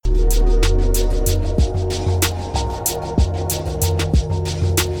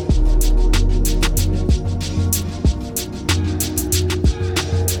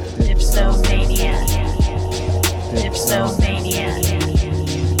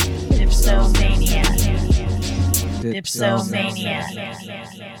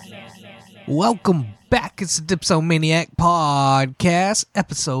Dipsomaniac. Welcome back. It's the Dipsomaniac Podcast,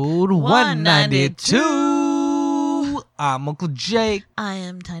 episode 192. I'm Uncle Jake. I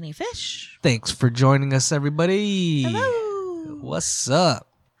am Tiny Fish. Thanks for joining us, everybody. Hello. What's up?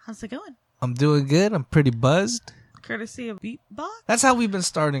 How's it going? I'm doing good. I'm pretty buzzed. Courtesy of Beatbox? That's how we've been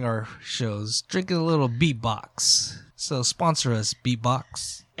starting our shows, drinking a little Beatbox. So sponsor us,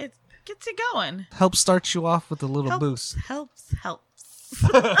 Beatbox. It gets you going. Help start you off with a little boost. Helps.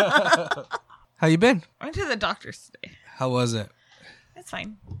 How you been? I went to the doctor's today. How was it? It's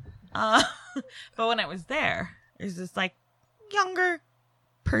fine. But when I was there, there's this like younger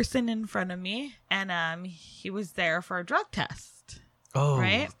person in front of me, and he was there for a drug test. Oh,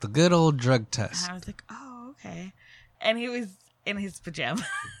 right? The good old drug test. And I was like, oh, okay. And he was in his pajamas.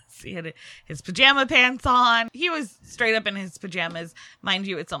 He had his pajama pants on. He was straight up in his pajamas. Mind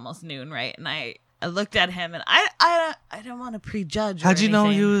you, it's almost noon, right? And I looked at him, and I don't want to prejudge. How'd you know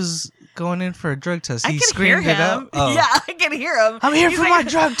he was going in for a drug test? He screamed hear him. it out? Oh. Yeah, I can hear him. I'm here He's for like, my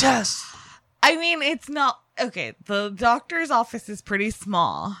drug test. I mean, it's not... Okay, the doctor's office is pretty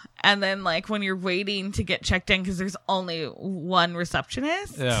small. And then, like, when you're waiting to get checked in, because there's only one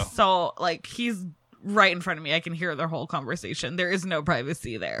receptionist. Yeah. So, like, he's right in front of me. I can hear their whole conversation. There is no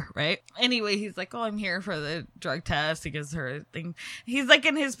privacy there, right? Anyway, he's like, oh, I'm here for the drug test. He gives her a thing. He's, like,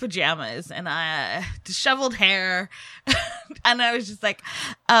 in his pajamas. And disheveled hair. And I was just like,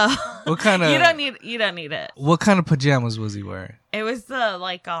 oh. What kind of... You don't need it. What kind of pajamas was he wearing? It was the,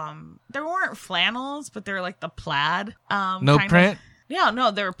 like, there weren't flannels, but they were, like, the plaid. No print? Yeah,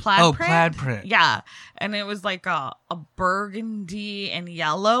 no, they were plaid print. Oh, plaid print. Yeah. And it was, like, a burgundy and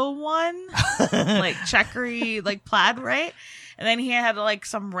yellow one. Like, checkery, like, plaid, right? And then he had, like,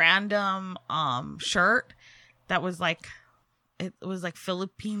 some random shirt that was, like... It was like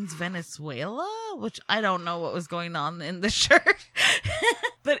Philippines, Venezuela, which I don't know what was going on in the shirt.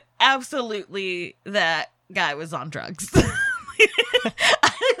 But absolutely that guy was on drugs.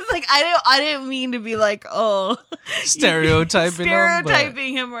 I didn't mean to be like, oh, stereotyping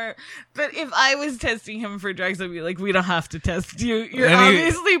him, but if I was testing him for drugs, I'd be like, we don't have to test you. You're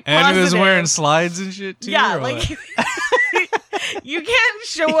obviously positive. And he was wearing slides and shit too. Yeah, like you can't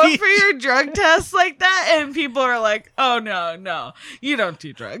show up for your drug test like that, and people are like, oh no, you don't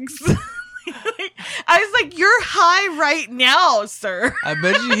do drugs. I was like, you're high right now, sir. I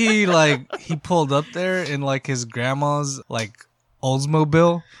bet you he pulled up there in like his grandma's like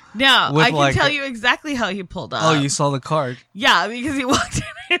Oldsmobile. No, I can tell you exactly how he pulled up. Oh, you saw the card? Yeah, because he walked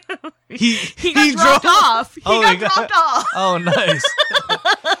in. He got dropped off. He got dropped off. Oh, nice.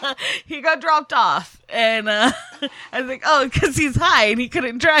 He got dropped off. And I was like, oh, because he's high and he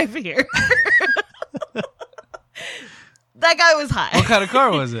couldn't drive here. That guy was high. What kind of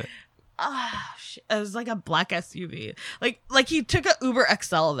car was it? It was like a black SUV. Like he took a Uber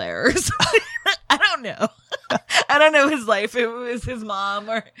XL there or something. I don't know. I don't know his life. It was his mom,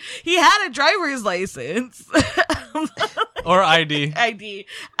 or he had a driver's license. Or ID. I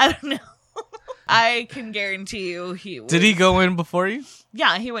don't know. I can guarantee you Did he go in before you?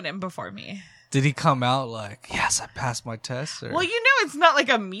 Yeah, he went in before me. Did he come out like, yes, I passed my test? Or? Well, it's not like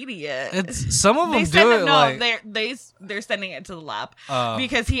immediate. Some of them do it like... No, they're sending it to the lab.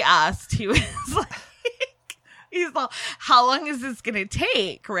 Because he asked, he was like, he's like, how long is this going to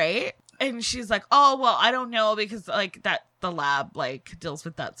take, right? And she's like, oh, well, I don't know, because like that the lab like deals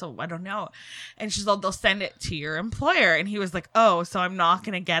with that, so I don't know. And she's like, they'll send it to your employer. And he was like, oh, so I'm not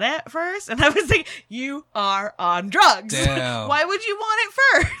gonna get it first? And I was like, you are on drugs. Damn. Why would you want it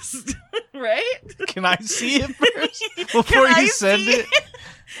first? Right? Can I see it first before you send it?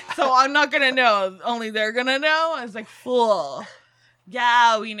 So I'm not gonna know. Only they're gonna know. I was like, fool.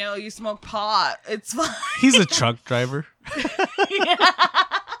 Yeah, we know you smoke pot. It's fine. He's a truck driver. Yeah.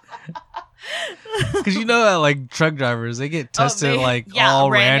 Because you know that like truck drivers, they get tested all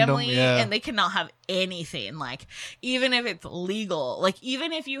randomly, random, and they cannot have anything. Like even if it's legal, like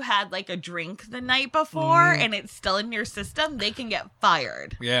even if you had like a drink the night before and it's still in your system, they can get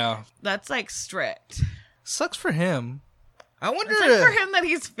fired. Yeah, that's like strict. Sucks for him. I wonder it's for him that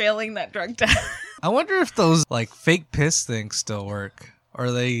he's failing that drug test. I wonder if those like fake piss things still work,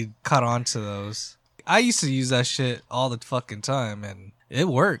 or they caught on to those. I used to use that shit all the fucking time, and it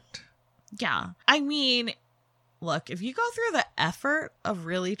worked. Yeah. I mean, look, if you go through the effort of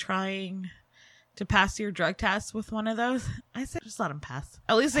really trying to pass your drug test with one of those, I said just let them pass.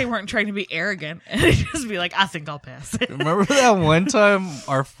 At least they weren't trying to be arrogant and just be like, I think I'll pass. Remember that one time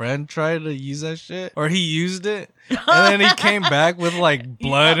our friend tried to use that shit? Or he used it, and then he came back with like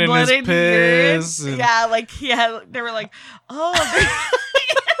blood in his piss. Yeah, like they were like, oh,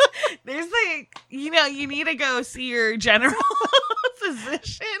 there's like you need to go see your general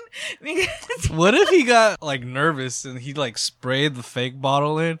physician. What if he got like nervous and he like sprayed the fake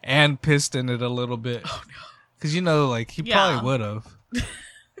bottle in and pissed in it a little bit? Oh no. Because like he probably would have.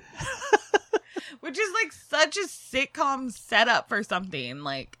 Which is like such a sitcom setup for something.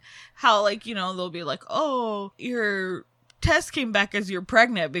 Like how like, they'll be like, oh, your test came back as you're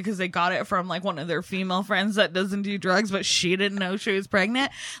pregnant because they got it from like one of their female friends that doesn't do drugs, but she didn't know she was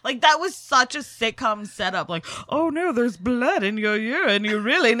pregnant. Like that was such a sitcom setup. Like, oh no, there's blood in your urine. You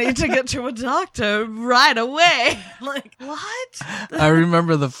really need to get to a doctor right away. Like, what? I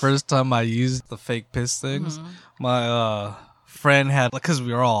remember the first time I used the fake piss things. Mm-hmm. My friend had, because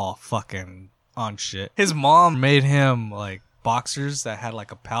we were all fucking on shit. His mom made him like boxers that had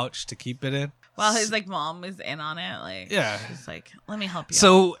like a pouch to keep it in. While his like mom was in on it, like yeah, she's like, let me help you.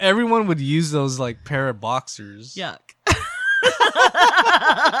 So everyone would use those like pair of boxers. Yuck. But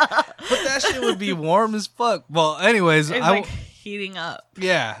that shit would be warm as fuck. Well, anyways, it's like heating up.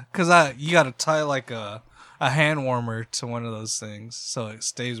 Yeah, because you got to tie like a hand warmer to one of those things so it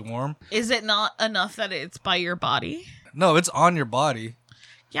stays warm. Is it not enough that it's by your body? No, it's on your body.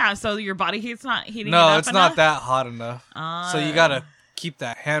 Yeah, so your body heat's not heating. No, it up it's enough? not that hot enough. So you gotta keep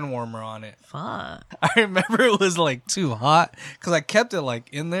that hand warmer on it. Fuck. I remember it was like too hot because I kept it like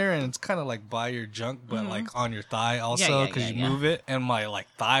in there and it's kind of like by your junk, but like on your thigh also because you move it, and my like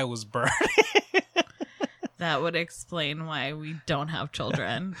thigh was burning. That would explain why we don't have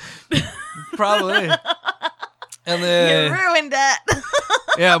children. Probably. And then you ruined it.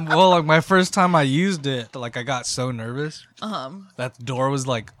 Yeah, well, like my first time I used it, like I got so nervous that the door was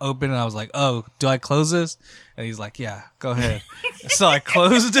like open, and I was like, "Oh, do I close this?" And he's like, "Yeah, go ahead." So I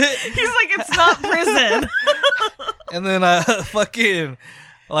closed it. He's like, "It's not prison." And then I fucking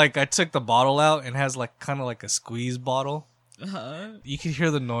like I took the bottle out and it has like kind of like a squeeze bottle. You can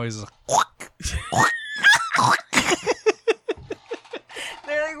hear the noise. They're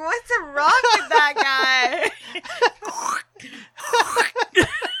like, "What's wrong with that guy?"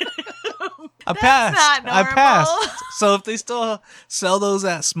 I passed. So if they still sell those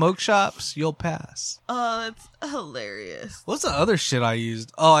at smoke shops, you'll pass. Oh, that's hilarious. What's the other shit I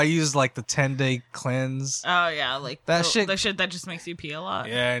used? Oh, I used like the 10-day cleanse. Oh yeah, like that the shit that just makes you pee a lot.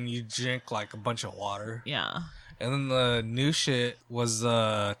 Yeah, and you drink like a bunch of water. Yeah. And then the new shit was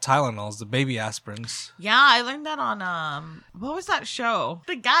Tylenols, the baby aspirins. Yeah, I learned that on what was that show?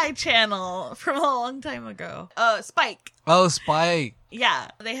 The Guy Channel from a long time ago. Spike. Oh, Spike. Yeah,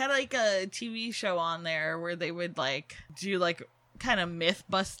 they had like a TV show on there where they would like do like kind of myth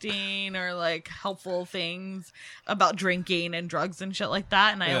busting or like helpful things about drinking and drugs and shit like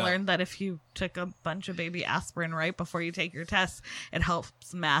that. And I learned that if you took a bunch of baby aspirin right before you take your test, it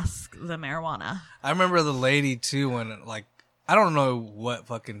helps mask the marijuana. I remember the lady too when like I don't know what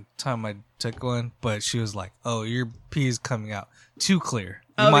fucking time I took one, but she was like, "Oh, your pee is coming out too clear."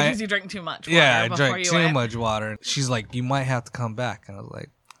 Because you drank too much water. Yeah, I drank too much water. She's like, "You might have to come back," and I was like,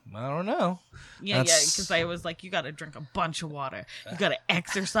 "I don't know." Yeah, because I was like, you got to drink a bunch of water. You got to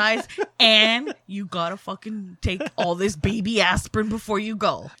exercise, and you got to fucking take all this baby aspirin before you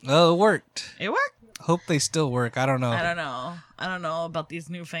go. Oh, it worked. It worked? Hope they still work. I don't know. I don't know about these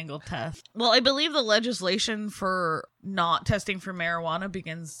newfangled tests. Well, I believe the legislation for not testing for marijuana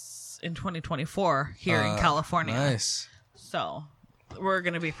begins in 2024 here in California. Nice. So we're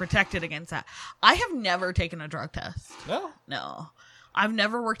going to be protected against that. I have never taken a drug test. No. I've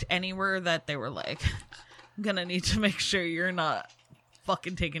never worked anywhere that they were like, I'm going to need to make sure you're not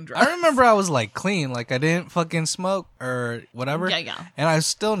fucking taking drugs. I remember I was like clean. Like I didn't fucking smoke or whatever. Yeah. And I was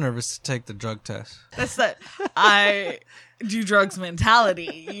still nervous to take the drug test. That's that I do drugs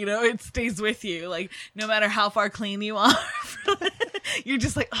mentality. You know, it stays with you. Like no matter how far clean you are, you're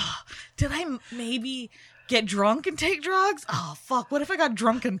just like, oh, did I maybe get drunk and take drugs? Oh, fuck. What if I got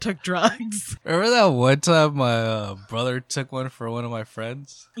drunk and took drugs? Remember that one time my brother took one for one of my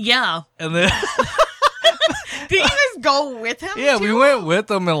friends? Yeah. And then... Did you guys go with him? Yeah, too? we went with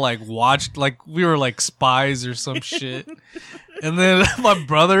him and like watched, like we were like spies or some shit. And then my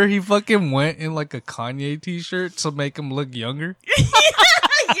brother, he fucking went in like a Kanye t-shirt to make him look younger.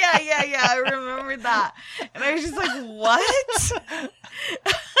 Yeah. I remember that. And I was just like, what?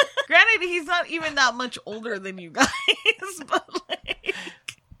 Granted, he's not even that much older than you guys, but like,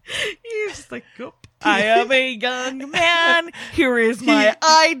 he's just like, oh, I am a young man. Here is my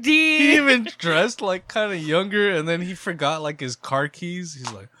ID. He even dressed like kind of younger, and then he forgot like his car keys.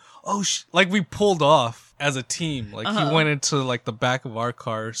 He's like, oh, like we pulled off as a team. Like he went into like the back of our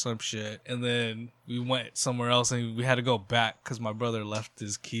car or some shit, and then we went somewhere else, and we had to go back because my brother left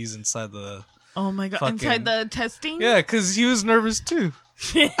his keys inside the Oh my god! Fucking- Inside the testing. Yeah, because he was nervous too.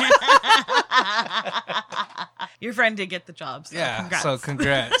 Your friend did get the job. So Yeah, congrats. so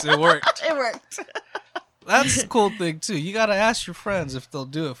congrats. It worked. It worked. That's the cool thing too. You gotta ask your friends if they'll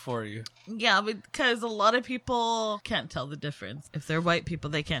do it for you. Yeah, because a lot of people can't tell the difference. If they're white people,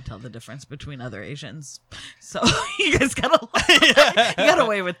 they can't tell the difference between other Asians. So you guys gotta, you got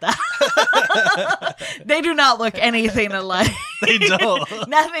away with that. They do not look anything alike. They don't.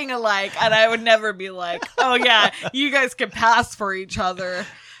 Nothing alike. And I would never be like, oh yeah, you guys can pass for each other.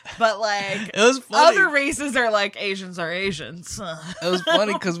 But like, It was funny. other races are like Asians are Asians. It was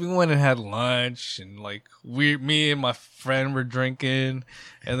funny because we went and had lunch, and like me and my friend were drinking,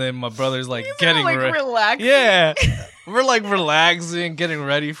 and then my brother's like getting like ready. relaxing. Yeah, we're like relaxing, getting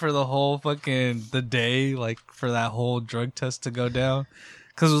ready for the whole fucking the day, like for that whole drug test to go down,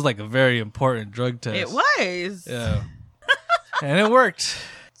 because it was like a very important drug test. It was. Yeah, and it worked.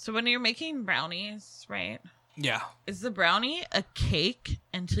 So when you're making brownies, right? Yeah. Is the brownie a cake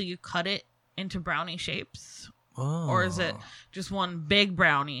until you cut it into brownie shapes? Oh. Or is it just one big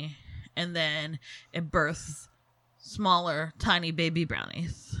brownie and then it births smaller, tiny baby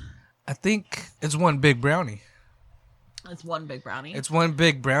brownies? I think it's one big brownie. It's one big brownie. It's one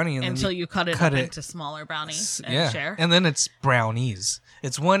big brownie, and until then you cut it up into smaller brownies and share. And then it's brownies.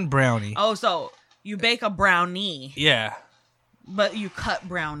 It's one brownie. Oh, so you bake a brownie, Yeah. but you cut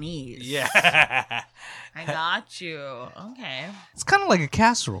brownies. Yeah. I got you. Okay. It's kind of like a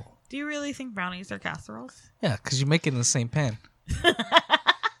casserole. Do you really think brownies are casseroles? Yeah, because you make it in the same pan.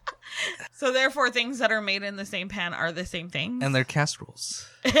 So therefore, things that are made in the same pan are the same things? And they're casseroles.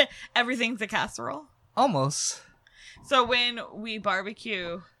 Everything's a casserole? Almost. So when we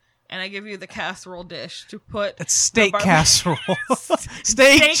barbecue and I give you the casserole dish to put... It's steak the casserole.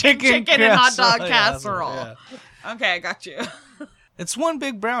 steak, chicken, and hot dog casserole. casserole. Yeah. Okay, I got you. It's one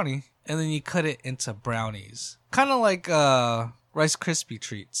big brownie, and then you cut it into brownies. Kind of like Rice Krispie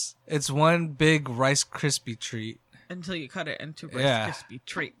treats. It's one big Rice Krispie treat. Until you cut it into Rice Krispie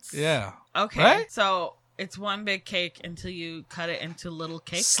treats. Yeah. Okay, Right? so it's one big cake until you cut it into little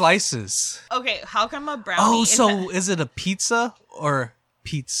cakes. Slices. Okay, how come a brownie? Oh, so is it a pizza or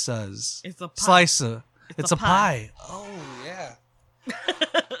pizzas? It's a pie. Slice. It's a a pie. Oh yeah.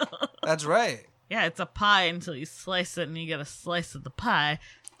 That's right. Yeah, it's a pie until you slice it and you get a slice of the pie.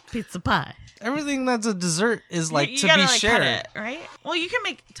 Pizza pie. Everything that's a dessert is like you to gotta, be like, shared. cut it, right? Well, you can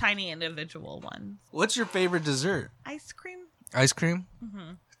make tiny individual ones. What's your favorite dessert? Ice cream. Ice cream?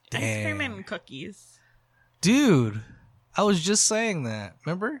 Mm-hmm. Damn. Ice cream and cookies. Dude, I was just saying that.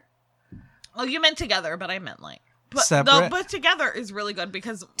 Remember? Oh, you meant together, but I meant like... But, Separate? but together is really good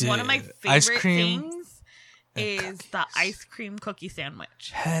because one of my Dude, ice favorite cream things is the ice cream cookie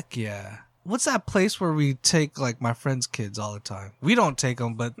sandwich. Heck yeah. What's that place where we take like my friends' kids all the time? We don't take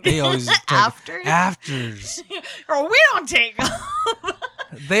them, but they always take Afters? Afters. Or we don't take them.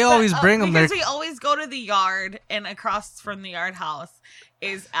 They always bring them there. Because we always go to the yard, and across from the yard house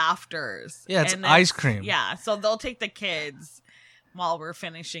is Afters. Yeah, it's And then- ice cream. Yeah, so they'll take the kids while we're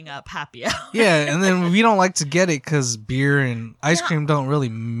finishing up happy hour. Yeah, and then we don't like to get it because beer and ice cream don't really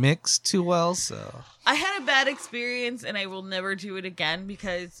mix too well. So I had a bad experience, and I will never do it again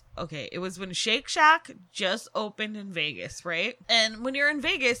because, okay, it was when Shake Shack just opened in Vegas, right? And when you're in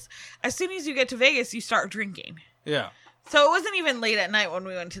Vegas, as soon as you get to Vegas, you start drinking. yeah, So it wasn't even late at night when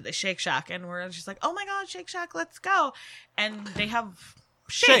we went to the Shake Shack, and we're just like, oh my God, Shake Shack, let's go. And they have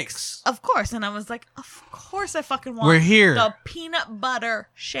shakes. Of course. And I was like, of course I fucking want We're here. the peanut butter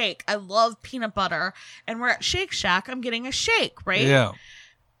shake. I love peanut butter. And we're at Shake Shack. I'm getting a shake, right? yeah.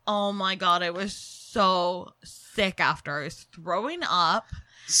 Oh my God, I was so sick after. I was throwing up.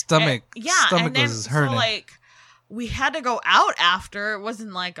 Stomach, stomach and then was hurting. so like we had to go out after. It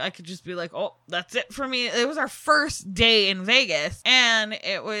wasn't like I could just be like, oh, that's it for me. It was our first day in Vegas, and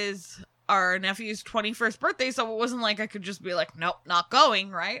it was our nephew's 21st birthday, so it wasn't like I could just be like, nope, not going,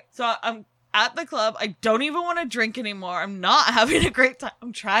 right? So I'm at the club. I don't even want to drink anymore. I'm not having a great time.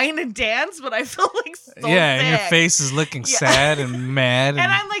 I'm trying to dance, but I feel like so yeah, and your sick. face is looking Yeah. sad and mad.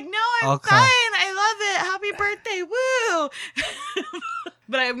 And I'm like, no, I'm all fine. calm. I love it. Happy birthday. Woo.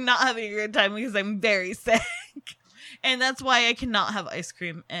 But I'm not having a good time because I'm very sick. And that's why I cannot have ice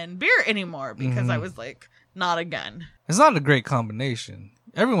cream and beer anymore because I was like, not again. It's not a great combination.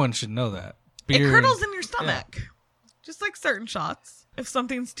 Everyone should know that. It Beer curdles and- in your stomach. Just like certain shots. If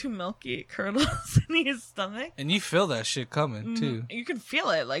something's too milky, it curdles in your stomach. and you feel that shit coming too. You can feel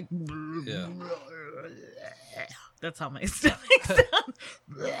it like. Yeah. That's how my stomach sounds.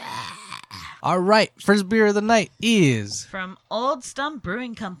 All right, first beer of the night is From Old Stump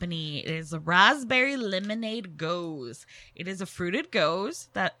Brewing Company, it is a Raspberry Lemonade Goes. It is a fruited Goes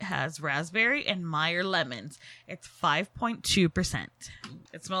that has raspberry and Meyer lemons. It's 5.2%.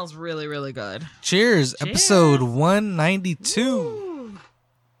 It smells really, really good. Cheers, Cheers. episode 192. Ooh.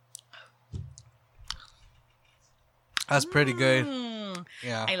 That's pretty good. I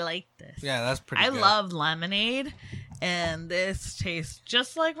Yeah. like this. Yeah, that's pretty I good. love lemonade, and this tastes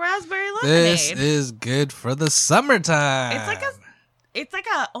just like raspberry This lemonade. is good for the summertime. It's like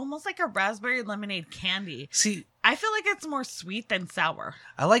a almost like a raspberry lemonade candy. See, I feel like it's more sweet than sour.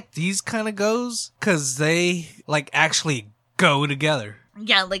 I like these kind of goes because they like actually go together.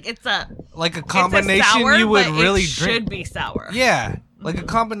 Yeah, like it's a Like a it's combination a sour, you would but really it drink. should be sour. Yeah, like a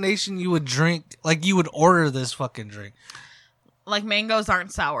combination you would drink. Like you would order this fucking drink. Like mangoes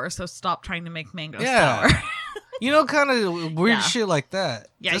aren't sour, so stop trying to make mangoes Yeah. sour. You know, kind of weird Yeah. shit like that.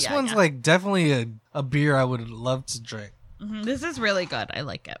 Yeah, this yeah, one's yeah. like definitely a beer I would love to drink. This is really good. I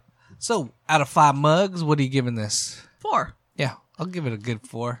like it. So, out of 5 mugs, what are you giving this? 4. Yeah, I'll give it a good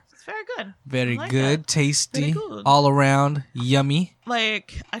 4. It's very good. Very I like good, it. tasty, Very good. all around, yummy.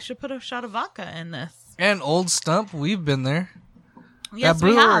 Like I should put a shot of vodka in this. And Old Stump, we've been there. Yes, That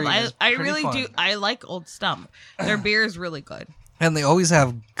we have. brewery is I pretty really fun. do. I like Old Stump. Their beer is really good. And they always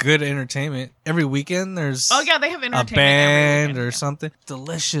have good entertainment. Every weekend there's Oh yeah, they have a entertainment band every or weekend. something.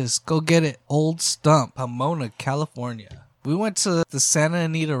 Delicious. Go get it. Old Stump, Pomona, California. We went to the Santa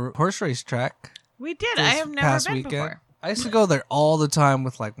Anita horse race track We did. this I have never past been weekend. before. I used to go there all the time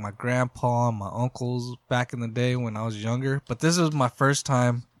with like my grandpa and my uncles back in the day when I was younger. But this was my first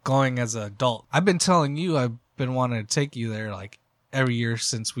time going as an adult. I've been telling you I've been wanting to take you there like every year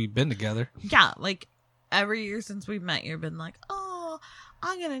since we've been together. Yeah, like every year since we've met, you've been like, "Oh,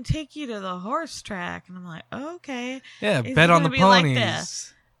 I'm gonna take you to the horse track," and I'm like, "Okay." Yeah, Is bet it on the gonna be like ponies.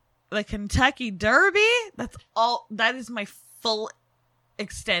 this? The Kentucky Derby. That's all. That is my full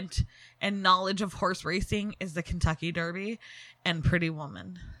extent and knowledge of horse racing is the Kentucky Derby and Pretty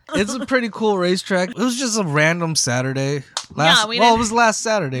Woman. It's a pretty cool racetrack. It was just a random Saturday. We It didn't- was last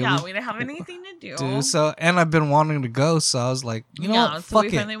Saturday. Yeah, we didn't have anything to do. And I've been wanting to go, so I was like, you know yeah, what? so Fuck we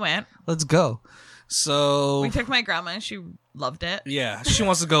it. finally went. Let's go. So We took my grandma and she loved it. yeah, she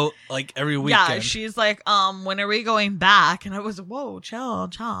wants to go like every weekend. Yeah, she's like, when are we going back? And I was, whoa, chill.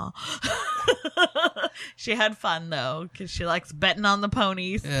 She had fun though, because she likes betting on the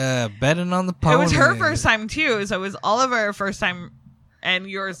ponies. Yeah, betting on the It ponies. was her first time too, so it was all of our first time, and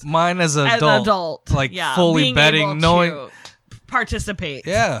yours Mine as an as adult. an adult, like, yeah, fully being betting, able knowing- to participate.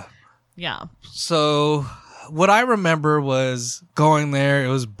 Yeah. Yeah. So what I remember was going there. It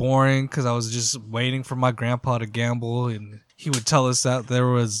was boring because I was just waiting for my grandpa to gamble, and he would tell us that there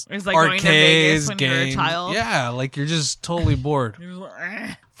was It was like going to Vegas when you were a games. child. Yeah, like you're just totally bored.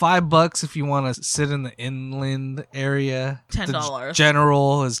 $10. $5 if you want to sit in the inland area. $10. The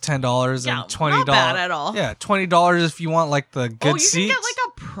general is $10 Yeah, and $20. not bad at all. Yeah, $20 if you want like the good You seats. can get like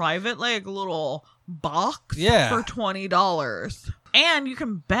a private like little box Yeah. for $20. And you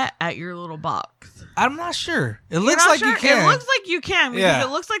can bet at your little box. I'm not sure. It You're looks not like sure? you can. It looks like you can because Yeah. it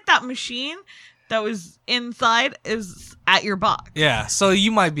looks like that machine that was inside is at your box. Yeah, so you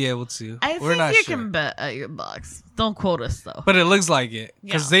might be able to. I We're think not you sure. can bet at your box. Don't quote us though. But it looks like it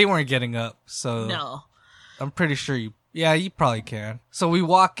because Yeah. they weren't getting up. So No. I'm pretty sure you. Yeah, you probably can. So we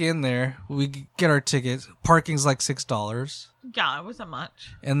walk in there. We get our tickets. Parking's like $6. Yeah, it wasn't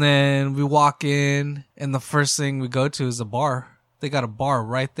much. And then we walk in, and the first thing we go to is a bar. They got a bar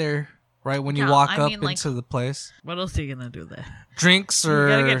right there, right when you Yeah, walk I up mean, like- into the place. What else are you gonna do there? Drinks You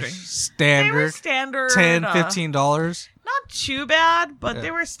gotta get are drinks. They were standard, standard. $10, $15. $15. Not too bad, but Yeah.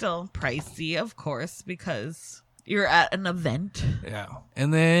 they were still pricey, of course, because you're at an event. Yeah.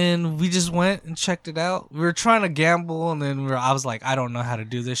 And then we just went and checked it out. We were trying to gamble, and then I was like, I don't know how to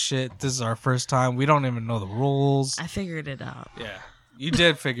do this shit. This is our first time. We don't even know the rules. I figured it out Yeah. You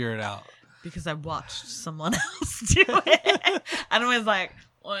did figure it out. because I watched someone else do it. And I was like,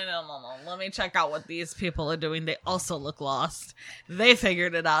 wait, no. Let me check out what these people are doing. They also look lost. They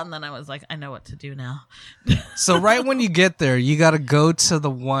figured it out, and then I was like, I know what to do now. So right when you get there, you got to go to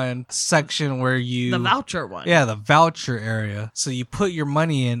the one section where you... The voucher one. Yeah, the voucher area. So you put your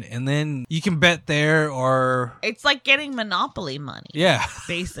money in, and then you can bet there or... It's like getting Monopoly money. Yeah.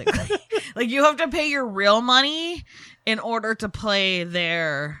 Basically. Like you have to pay your real money in order to play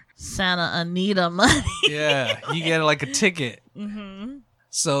their Santa Anita money. Yeah. You get like a ticket. Mm-hmm.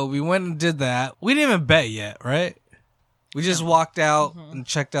 So we went and did that. We didn't even bet yet, right? We just walked out and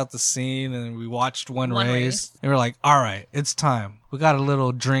checked out the scene, and we watched one race. And we're like, all right, it's time. We got a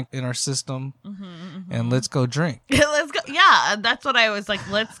little drink in our system, and let's go drink. Let's go. Yeah, that's what I was like.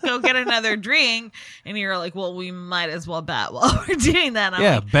 Let's go get another drink. And you're like, well, we might as well bet while we're doing that. And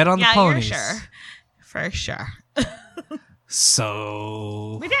I'm like, bet on the ponies. You're sure. For sure.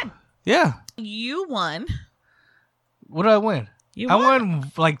 So we did. Yeah. You won. What did I win? I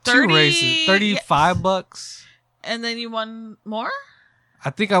won like 2 races, $35. And then you won more? I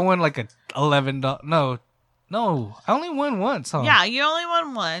think I won like a $11. No, I only won once, huh? Yeah, you only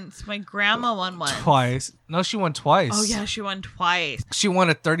won once. My grandma won once. Twice. No, she won twice. Oh, yeah, she won twice. She won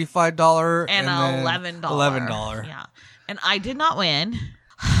a $35 and $11. $11. Yeah. And I did not win.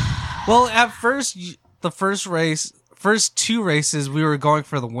 Well, at first, the first 2 races, we were going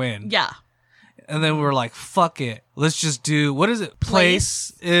for the win. Yeah. And then we were like, fuck it. Let's just do, what is it?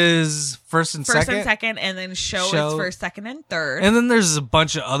 Place is first and second? First and second, and then show is first, second, and third. And then there's a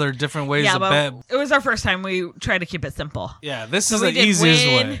bunch of other different ways to bet. It was our first time. We tried to keep it simple. Yeah, this is the easiest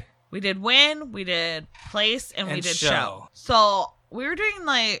way. We did win, we did place, and we did show. So we were doing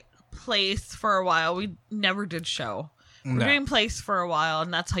like place for a while. We never did show. We were doing place for a while,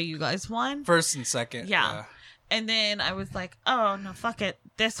 and that's how you guys won. First and second. Yeah. And then I was like, oh, no, fuck it.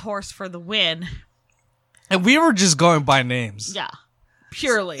 This horse for the win. And we were just going by names. Yeah.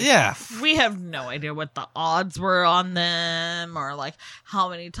 Purely. Yeah. We have no idea what the odds were on them or like how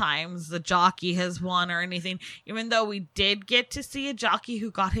many times the jockey has won or anything. Even though we did get to see a jockey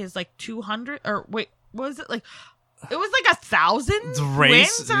who got his like 200 or wait, what was it like? It was like 1,000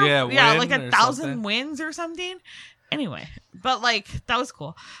 wins. Yeah, like 1,000 wins or something. Anyway, but like that was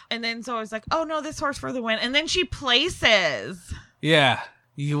cool. And then so I was like, oh no, this horse for the win. And then she places. Yeah,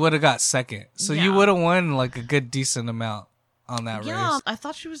 you would have got second. So you would have won like a good decent amount on that race. Yeah, I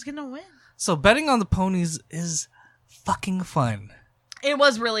thought she was going to win. So betting on the ponies is fucking fun. It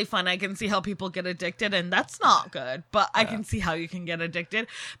was really fun. I can see how people get addicted, and that's not good. But I can see how you can get addicted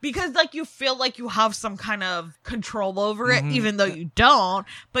because, like, you feel like you have some kind of control over it, even though you don't.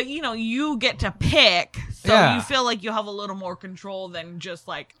 But you know, you get to pick, so you feel like you have a little more control than just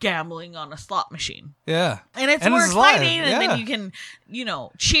like gambling on a slot machine. Yeah, and it's more exciting, and then you can, you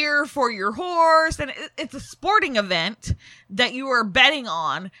know, cheer for your horse, and it's a sporting event that you are betting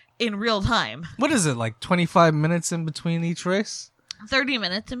on in real time. What is it, like 25 minutes in between each race? 30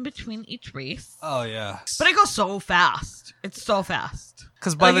 minutes in between each race. Oh, yeah. But it goes so fast. It's so fast.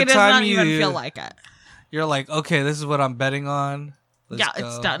 Because by the time you... It does not even feel like it. You're like, okay, this is what I'm betting on. Let's go.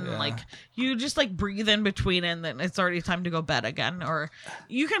 It's done. Yeah. Like, you just, like, breathe in between and then it's already time to go bet again. Or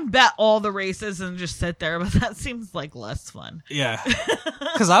you can bet all the races and just sit there, but that seems, like, less fun. Yeah.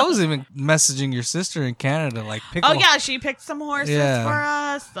 Because I was even messaging your sister in Canada, like, yeah, she picked some horses for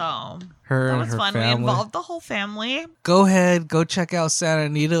us, so... That was fun. Family. We involved the whole family. Go ahead, go check out Santa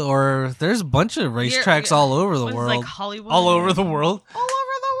Anita, or there's a bunch of racetracks all over the world. Like Hollywood. All over the world. All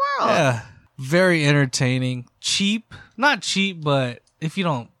over the world. Yeah. Very entertaining. Cheap. Not cheap, but if you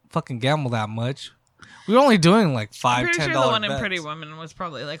don't fucking gamble that much. We were only doing like $5, $10 I'm pretty sure the one bets. in Pretty Woman was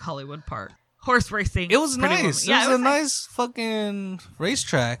probably like Hollywood Park. Horse racing. It was nice. Yeah, it was a nice fucking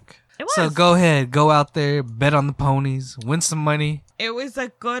racetrack. It was. So go ahead, go out there, bet on the ponies, win some money. It was a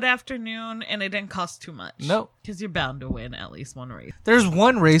good afternoon, and it didn't cost too much. Nope. Because you're bound to win at least one race. There's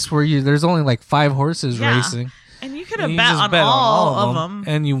one race where there's only like 5 horses racing. And you could have bet on all of them.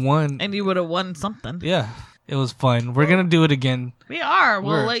 And you won. And you would have won something. Yeah. It was fun. We're going to do it again. We are.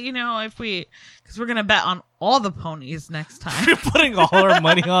 We'll let you know if because we're going to bet on all the ponies next time. We're putting all our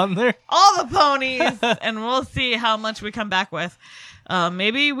money on there. All the ponies. And we'll see how much we come back with.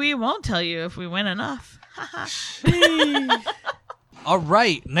 Maybe we won't tell you if we win enough. All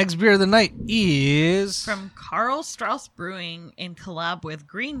right. Next beer of the night is... from Karl Strauss Brewing in collab with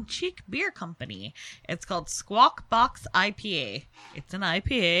Green Cheek Beer Company. It's called Squawk Box IPA. It's an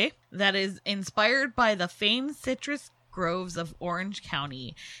IPA that is inspired by the famed citrus groves of Orange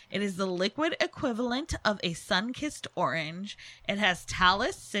County. It is the liquid equivalent of a sun-kissed orange. It has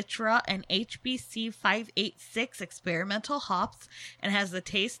Talus, Citra, and HBC 586 experimental hops and has the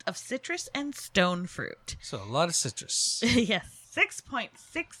taste of citrus and stone fruit. So a lot of citrus. Yes.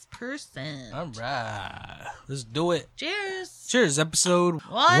 6.6%. All right. Let's do it. Cheers. Cheers. Episode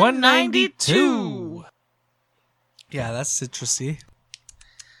 192. Yeah, that's citrusy.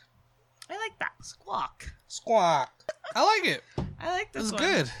 I like that. Squawk. I like it. I like this one.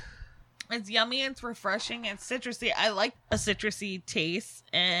 It's good. It's yummy. It's refreshing. It's citrusy. I like a citrusy taste,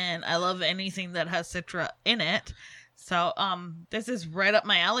 and I love anything that has citra in it. So, this is right up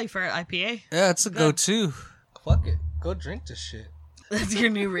my alley for an IPA. Yeah, it's a go-to. Fuck it. Go drink this shit. That's your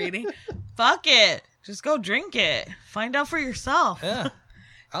new rating? Fuck it. Just go drink it. Find out for yourself. Yeah,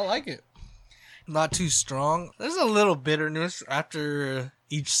 I like it. Not too strong. There's a little bitterness after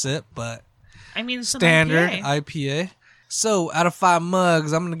each sip, but I mean, it's standard an IPA. So out of 5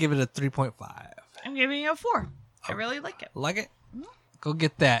 mugs, I'm gonna give it a 3.5. I'm giving it a 4. I really like it. Like it? Go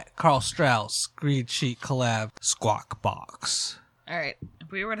get that Carl Strauss Greed Cheat collab Squawk Box. All right.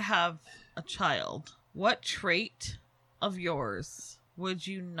 If we were to have a child, what trait of yours would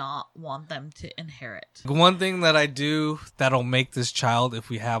you not want them to inherit? One thing that I do that'll make this child, if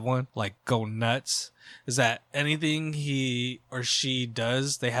we have one, like go nuts, is that anything he or she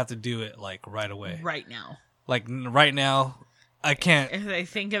does, they have to do it like right away. Right now. Like right now, I can't. If they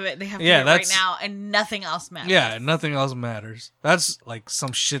think of it, they have to Yeah, do it right that's- now, and nothing else matters. Yeah, nothing else matters. That's like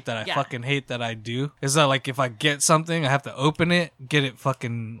some shit that I Yeah. fucking hate that I do. Is that like if I get something, I have to open it, get it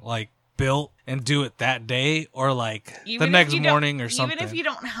fucking like built, and do it that day, or like the Even if next you don't- morning or something. Even if you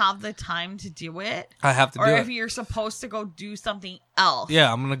don't have the time to do it, I have to or do if it. you're supposed to go do something else,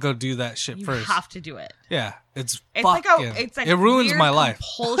 Yeah, I'm gonna go do that shit you first. have to do it. Yeah, it's It's fucking. like it ruins weird my life.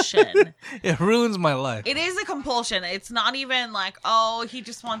 compulsion. It ruins my life. It is a compulsion. It's not even like, oh, he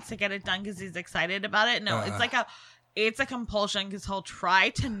just wants to get it done because he's excited about it. No, it's a compulsion because he'll try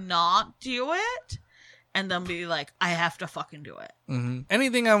to not do it and then be like, I have to fucking do it.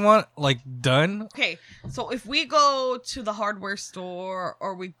 Anything I want like done. Okay, so if we go to the hardware store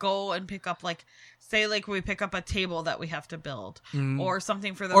or we go and pick up like, say like we pick up a table that we have to build or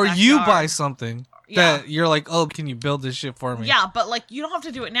something for the Or you backyard. buy something Yeah. that you're like, oh, can you build this shit for me? Yeah, but like you don't have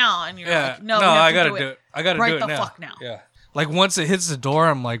to do it now, and you're like, no, we no, have I to gotta do it. I gotta right do it the now. fuck now. Yeah. Like once it hits the door,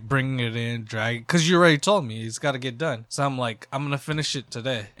 I'm like bringing it in, drag, because you already told me it's got to get done. So I'm like, I'm gonna finish it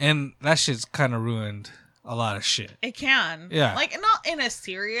today, and that shit's kind of ruined a lot of shit. It can. Yeah. Like, not in a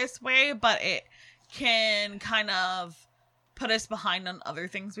serious way, but it can kind of put us behind on other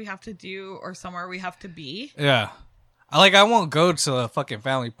things we have to do or somewhere we have to be. Yeah. I won't go to a fucking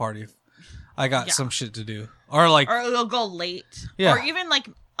family party if I got Yeah. some shit to do. Or like, Or it'll go late. Yeah. Or even, like,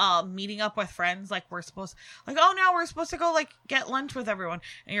 meeting up with friends, like, we're supposed to go, like, get lunch with everyone.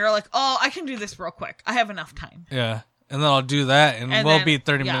 And you're like, oh, I can do this real quick. I have enough time. yeah. And then I'll do that, and we'll then- be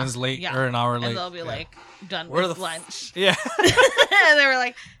 30 yeah, minutes late yeah. or an hour late. And they'll be Yeah. like, done Where with the lunch. Yeah. And they were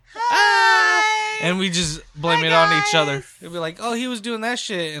like, hi. And we just blame Hi, it on each other. guys. It'll be like, oh, he was doing that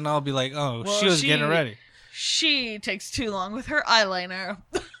shit. And I'll be like, oh, Well, she was getting ready. She takes too long with her eyeliner.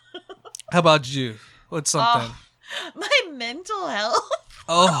 How about you? What's something? My mental health,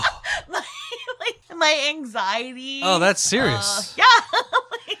 Oh, my anxiety. oh, that's serious. Yeah,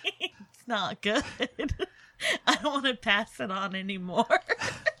 it's not good. I don't want to pass it on anymore.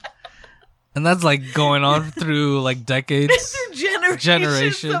 And that's like going on through like decades. Through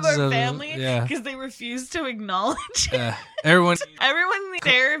generations of our family, yeah. because they refuse to acknowledge it. Yeah. Everyone. Everyone needs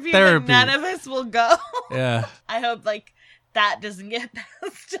therapy, Therapy. but none of us will go. Yeah. I hope like that doesn't get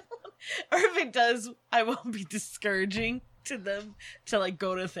passed on, or if it does, I won't be discouraging to them to like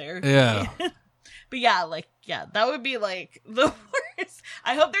go to therapy. Yeah. But yeah, that would be like the worst.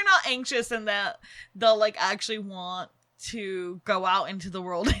 I hope they're not anxious and that they'll like actually want to go out into the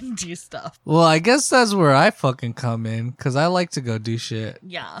world and do stuff. Well, I guess that's where I fucking come in, because I like to go do shit.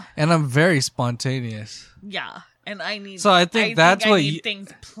 Yeah. And I'm very spontaneous. Yeah. And I need So I think that's what I need you-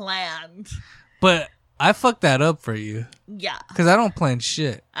 things planned. But I fucked that up for you, Yeah. because I don't plan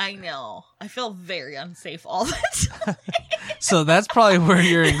shit. I know. I feel very unsafe all the time. So that's probably where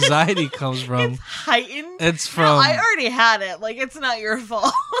your anxiety comes from. Heightened. It's No, from, I already had it. Like, it's not your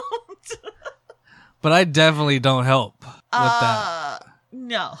fault. but I definitely don't help with that.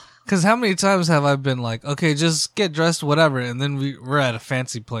 No. Because how many times have I been like, okay, just get dressed, whatever, and then we're at a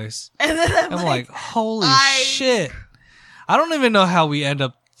fancy place. And then I'm like, holy I- shit. I don't even know how we end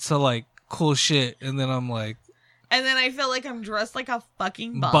up to like cool shit, and then I'm like, and then I feel like I'm dressed like a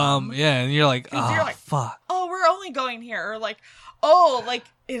fucking bum. Yeah, and you're like, 'Cause oh, you're like, fuck. Oh, we're only going here. Or like, oh, like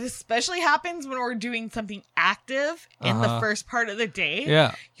it especially happens when we're doing something active in the first part of the day.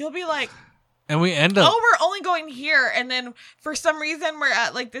 Yeah. You'll be like, And we end up, oh, we're only going here. And then for some reason we're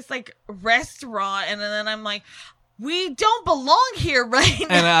at like this like restaurant. And then I'm like, we don't belong here right now.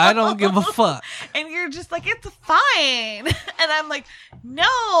 and I don't give a fuck. And you're just like, it's fine. And I'm like, no,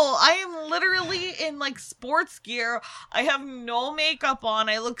 I am literally in like sports gear. I have no makeup on.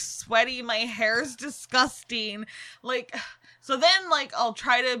 I look sweaty. My hair's disgusting. Like, so then like, I'll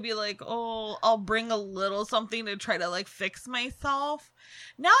try to be like, oh, I'll bring a little something to try to like fix myself.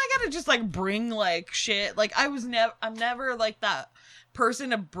 Now I gotta just like bring like shit. Like I'm never like that person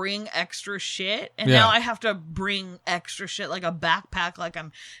to bring extra shit, and Yeah. now I have to bring extra shit like a backpack, like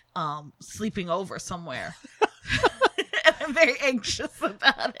I'm sleeping over somewhere. And I'm I'm very anxious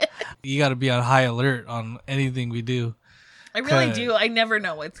about it. You got to be on high alert on anything we do. I really do. I never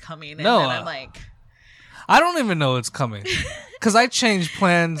know what's coming. And No, then I'm like... I don't even know what's coming. Because I change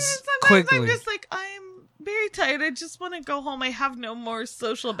plans Sometimes quickly. I'm just like, I'm very tired. I just want to go home. I have no more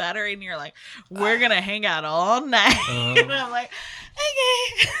social battery. And you're like, we're going to hang out all night. And I'm like,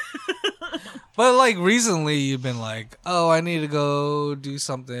 okay. But like recently you've been like, oh, I need to go do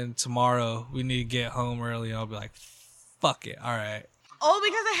something tomorrow. We need to get home early. I'll be like, fuck it. All right. Oh,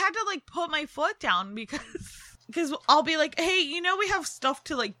 because I had to like put my foot down because I'll be like, hey, we have stuff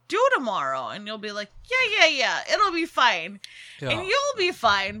to like do tomorrow. And you'll be like, yeah, it'll be fine. Yeah. And you'll be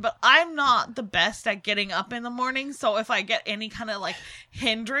fine. But I'm not the best at getting up in the morning. So if I get any kind of like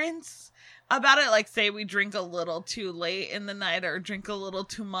hindrance about it, like say we drink a little too late in the night or drink a little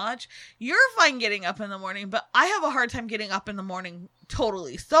too much, you're fine getting up in the morning. But I have a hard time getting up in the morning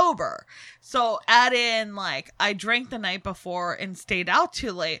totally sober. So add in like I drank the night before and stayed out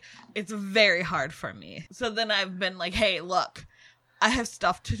too late. It's very hard for me. So then I've been like, hey, look, I have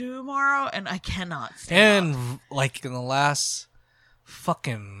stuff to do tomorrow and I cannot stay up. Like in the last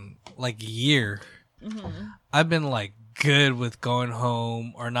fucking like year, I've been like good with going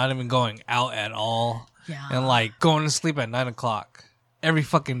home or not even going out at all. Yeah. And like going to sleep at 9:00 every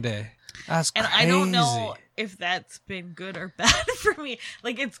fucking day. That's and crazy. I don't know if that's been good or bad for me.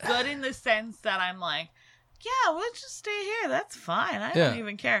 Like it's good in the sense that I'm like, yeah, we'll just stay here. That's fine. I don't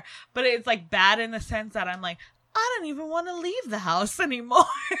even care. But it's like bad in the sense that I'm like, I don't even want to leave the house anymore.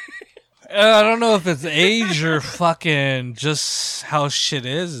 I don't know if it's age or fucking just how shit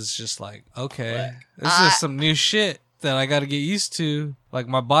is. It's just like, okay, this is some new shit that I got to get used to. Like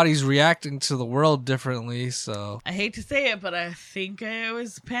my body's reacting to the world differently, so. I hate to say it, but I think it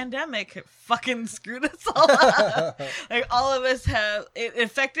was pandemic. It fucking screwed us all up. Like all of us it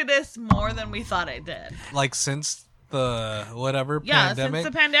affected us more than we thought it did. Like since the pandemic? Since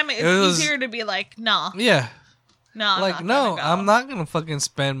the pandemic, it's easier to be like, nah. Yeah. No, I'm not gonna fucking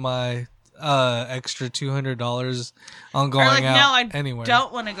spend my extra $200 on going out anywhere.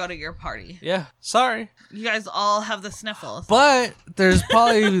 Don't want to go to your party. Yeah, sorry. You guys all have the sniffles. But there's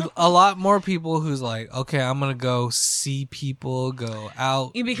probably a lot more people who's like, okay, I'm gonna go see people, go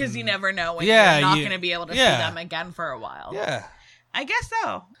out. Because you never know when you're not gonna be able to see them again for a while. Yeah. I guess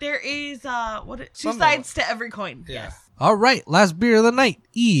so. There is two sides to every coin. Yeah. Yes. All right, last beer of the night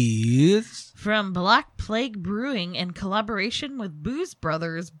is from Black Plague Brewing in collaboration with Booze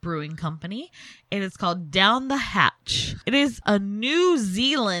Brothers Brewing Company. It is called Down the Hatch. It is a New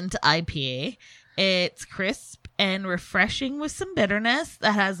Zealand IPA. It's crisp and refreshing with some bitterness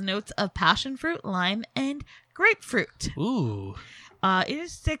that has notes of passion fruit, lime, and grapefruit. Ooh. It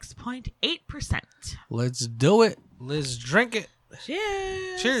is 6.8%. Let's do it. Let's drink it.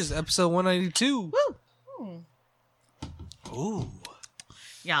 Cheers. Cheers. Episode 192. Woo. Ooh.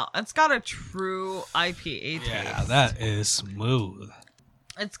 Yeah, it's got a true IPA taste. Yeah, that is smooth.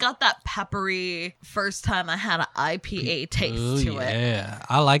 It's got that peppery first time I had an IPA taste to it. Yeah,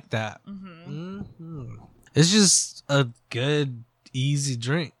 I like that. It's just a good, easy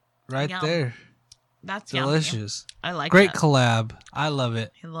drink right there. That's delicious. Yummy. I like Great that. collab. I love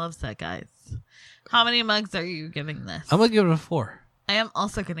it. He loves that, guys. How many mugs are you giving this? I'm going to give it a 4. I am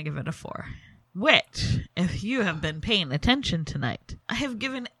also going to give it a 4. Which, if you have been paying attention tonight, I have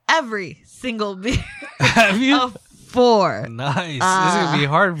given every single beer have you? a 4. Nice. This is going to be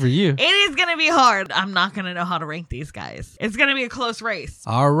hard for you. It is going to be hard. I'm not going to know how to rank these guys. It's going to be a close race.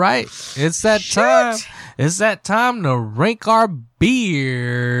 All right. It's that time. It's that time to rank our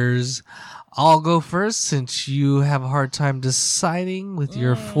beers. I'll go first since you have a hard time deciding with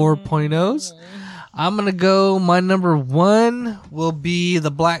your 4.0s. I'm going to go, my number 1 will be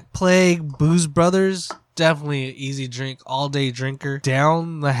the Black Plague Booze Brothers. Definitely an easy drink, all day drinker.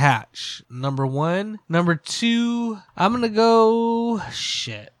 Down the Hatch, number 1. Number 2, I'm going to go,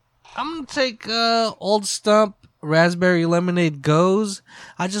 I'm going to take Old Stump Raspberry Lemonade Goes.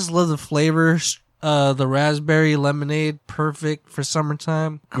 I just love the flavor. The raspberry lemonade, perfect for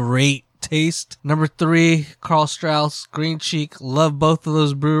summertime. Great taste. Number 3, Carl Strauss Green Cheek. Love both of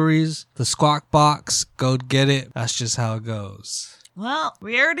those breweries. The Squawk Box, go get it. That's just how it goes. Well,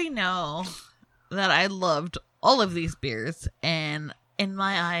 we already know that I loved all of these beers, and in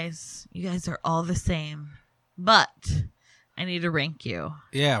my eyes, you guys are all the same. But I need to rank you.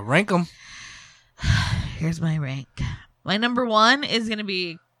 Yeah, rank them. Here's my rank. My number 1 is going to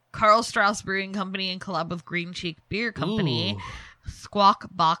be Carl Strauss Brewing Company in collab with Green Cheek Beer Company. Ooh. Squawk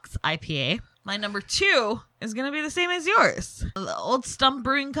Box IPA. My number 2 is going to be the same as yours. The Old Stump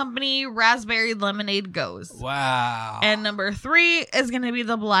Brewing Company Raspberry Lemonade Goes. Wow. And number 3 is going to be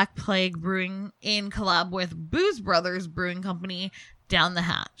the Black Plague Brewing in collab with Booze Brothers Brewing Company Down the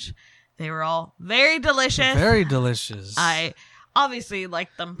Hatch. They were all very delicious. Very delicious. I obviously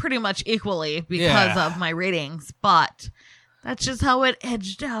like them pretty much equally because of my ratings, but that's just how it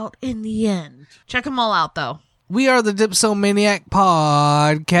edged out in the end. Check them all out, though. We are the Dipsomaniac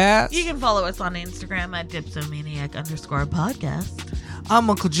Podcast. You can follow us on Instagram at Dipsomaniac_podcast. I'm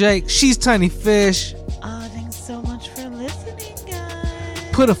Uncle Jake. She's Tiny Fish. Thanks so much for listening, guys.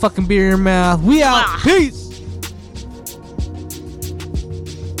 Put a fucking beer in your mouth. We out. Mwah. Peace.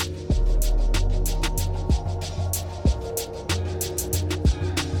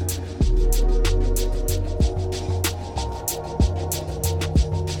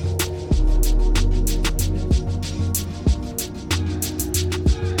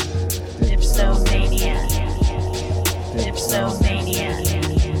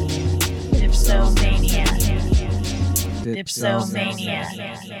 Dipsomania.